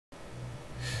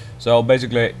So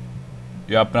basically,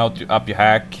 you open up your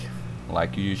hack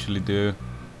like you usually do.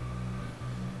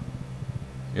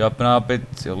 You open up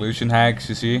it, illusion hacks,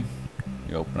 you see.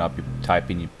 You open up, you type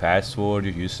in your password,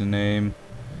 your username,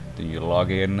 then you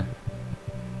log in,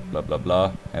 blah blah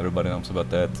blah. Everybody knows about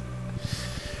that.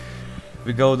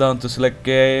 We go down to select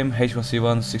game,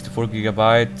 H1Z1 64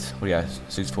 gigabyte, or yeah,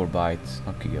 64 bytes,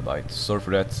 not gigabytes. Sorry for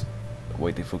that.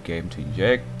 Waiting for game to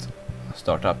inject.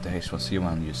 Start up the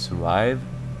H1Z1, you survive.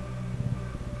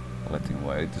 Letting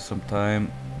wait some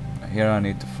time. Here I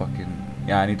need to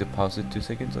I need to pause it 2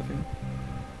 seconds, I think.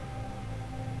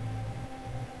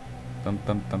 Bam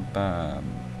bam bam bam.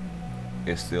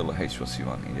 It's still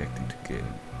H1Z1 injecting the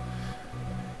game.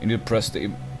 You need to press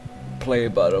the play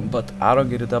button, but I don't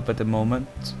get it up at the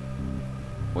moment.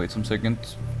 Wait some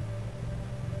seconds.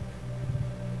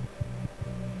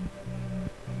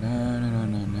 No.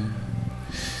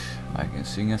 I can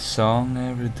sing a song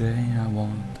every day I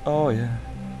want. Oh yeah.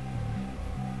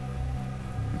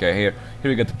 Okay, here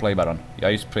we get the play button.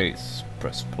 I just press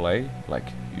play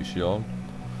like usual.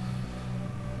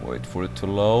 Wait for it to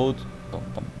load. Bum,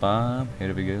 bum, bum.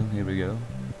 Here we go.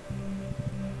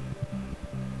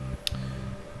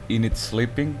 In it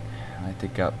sleeping. I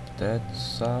take up that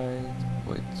side.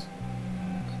 Wait.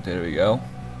 There we go.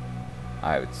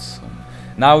 I have it.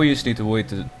 Now we just need to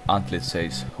wait until it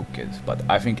says hook it. But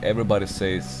I think everybody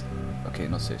says, okay,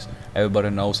 not says.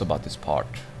 Everybody knows about this part.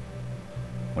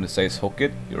 When it says hook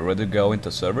it, you're ready to go into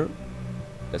server.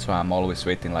 That's why I'm always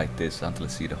waiting like this until I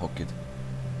see the hook it.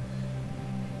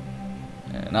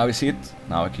 Now we see it.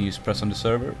 Now I can use press on the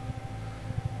server.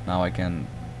 Now I can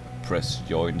press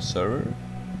join server.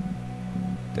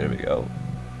 There we go.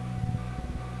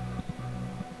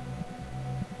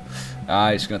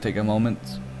 It's gonna take a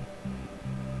moment.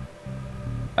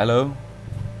 Hello?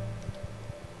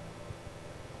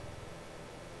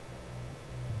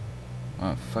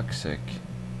 Oh, fuck's sake.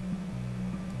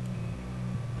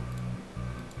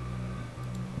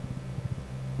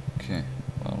 Okay,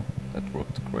 well, that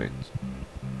worked great.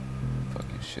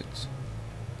 Fucking shit.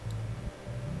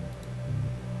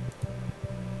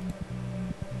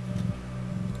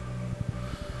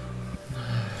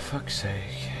 Fuck's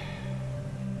sake.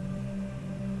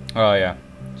 Oh yeah.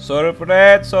 Sorry for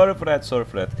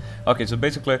that. Okay, so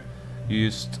basically you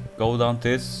just go down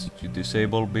this, you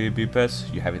disable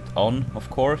BPS, you have it on of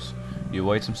course. You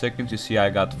wait some seconds, you see I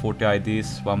got 40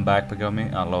 IDs, one backpack on me,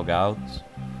 I log out.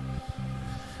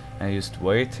 And just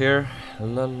wait here.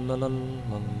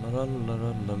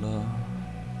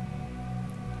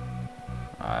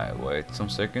 I wait some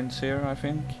seconds here, I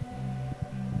think.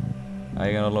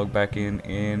 I'm gonna log back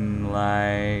in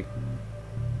like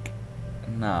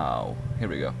now. Here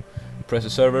we go. Press the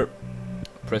server.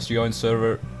 Press join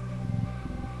server.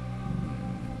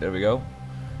 There we go.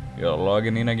 You're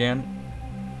logging in again.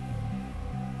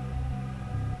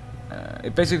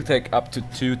 It basically takes up to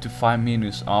 2 to 5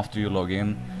 minutes after you log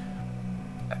in.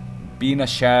 Be in a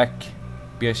shack,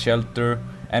 be a shelter,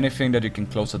 anything that you can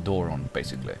close a door on,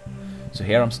 basically. So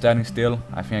here I'm standing still.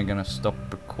 I think I'm gonna stop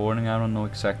recording. I don't know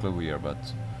exactly where, but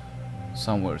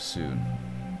somewhere soon.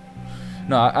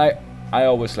 No, I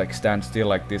always like stand still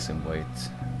like this and wait.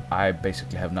 I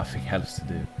basically have nothing else to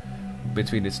do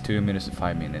between these 2 minutes and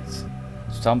 5 minutes.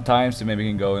 Sometimes you maybe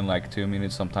can go in like 2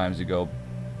 minutes. Sometimes you go,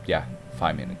 yeah,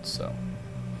 5 minutes. So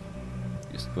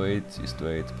just wait.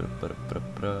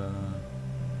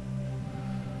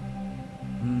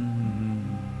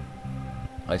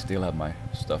 I still have my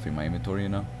stuff in my inventory, you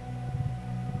know.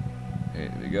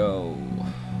 Here we go.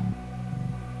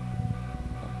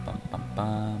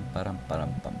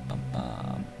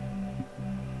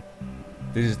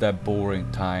 This is that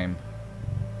boring time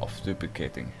of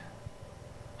duplicating.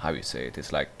 How you say it?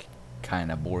 It's like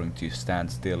kinda boring to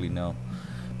stand still, you know.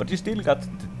 But you still got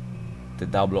the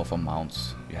double of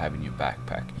amounts you have in your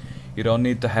backpack. You don't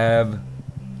need to have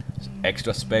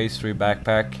extra space for your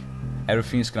backpack.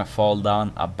 Everything's gonna fall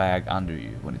down a bag under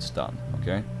you when it's done,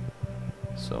 okay?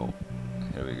 So,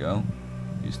 here we go.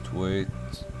 Just wait.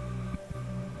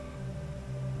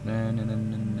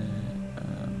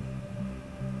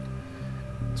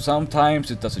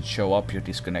 Sometimes it doesn't show up, you're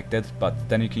disconnected, but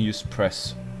then you can just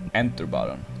press enter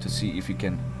button to see if you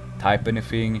can type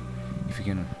anything, if you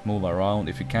can move around.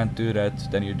 If you can't do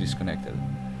that, then you're disconnected.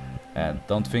 And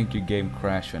don't think your game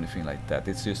crashed or anything like that.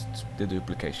 It's just the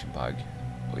duplication bug.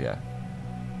 Oh yeah.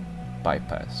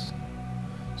 Bypass.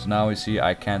 So now you see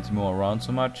I can't move around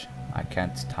so much. I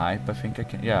can't type. I think I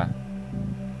can. Yeah.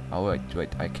 Oh wait.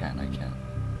 I can.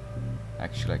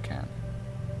 Actually I can.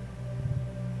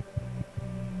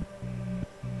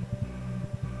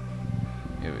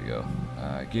 Here we go.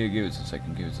 Give it a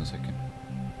second.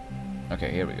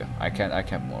 Okay, here we go. I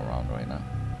can't move around right now.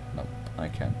 Nope, I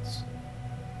can't.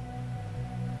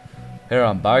 Here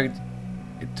I'm bugged.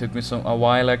 It took me a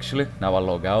while actually. Now I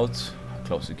log out, I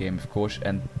close the game of course,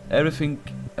 and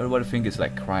everybody think it's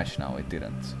like crash now. It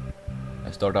didn't.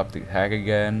 I start up the hack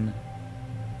again.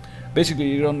 Basically,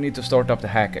 you don't need to start up the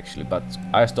hack actually, but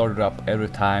I started up every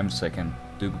time so I can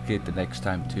duplicate the next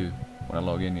time too when I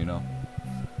log in, you know.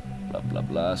 Blah blah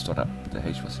blah. Start up the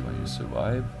H1Z1 Use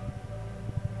Survive.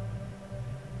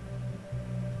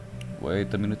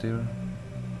 Wait a minute here.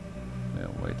 Yeah,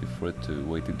 waiting for it to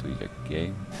wait into the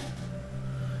game.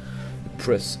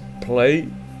 Press play.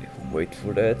 Wait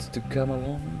for that to come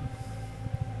along.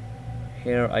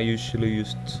 Here I usually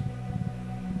just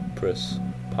press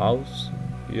pause.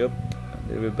 Yep. And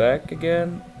then we're back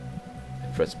again.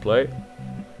 Press play.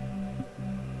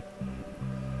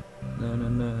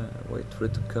 No. Wait for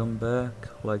it to come back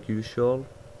like usual.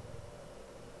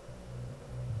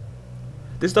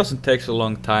 This doesn't take a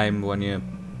long time when you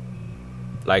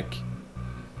like.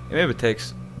 It maybe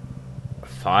takes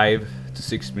 5 to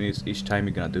 6 minutes each time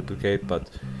you're gonna duplicate, but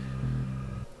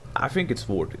I think it's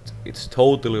worth it. It's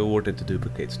totally worth it to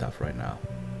duplicate stuff right now.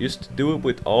 Just do it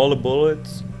with all the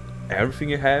bullets, everything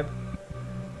you have.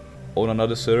 On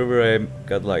another server I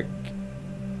got like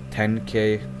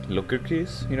 10k locker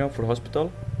keys, you know, for the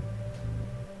hospital.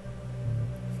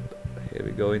 Here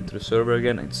we go into the server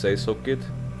again, it says socket,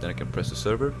 then I can press the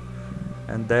server.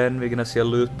 And then we're gonna see a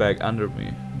loot bag under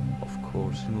me, of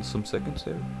course, in some seconds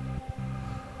here.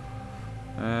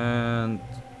 And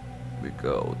we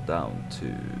go down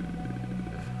to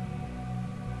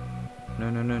no,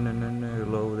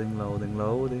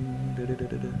 loading.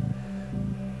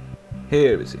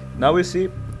 Here we see. Now we see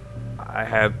I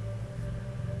have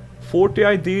 40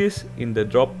 IDs in the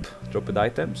dropped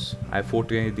items. I have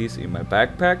 40 IDs in my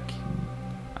backpack.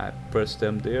 I press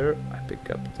them there. I pick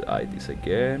up the IDs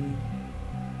again.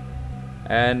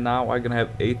 And now I'm gonna have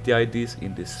 80 IDs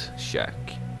in this shack.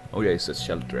 Oh yeah, it says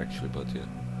shelter actually, but yeah.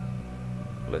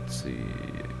 Let's see.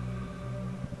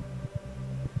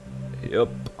 Yup,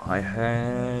 I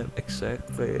have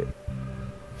exactly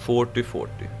 40.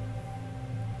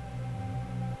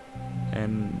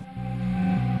 And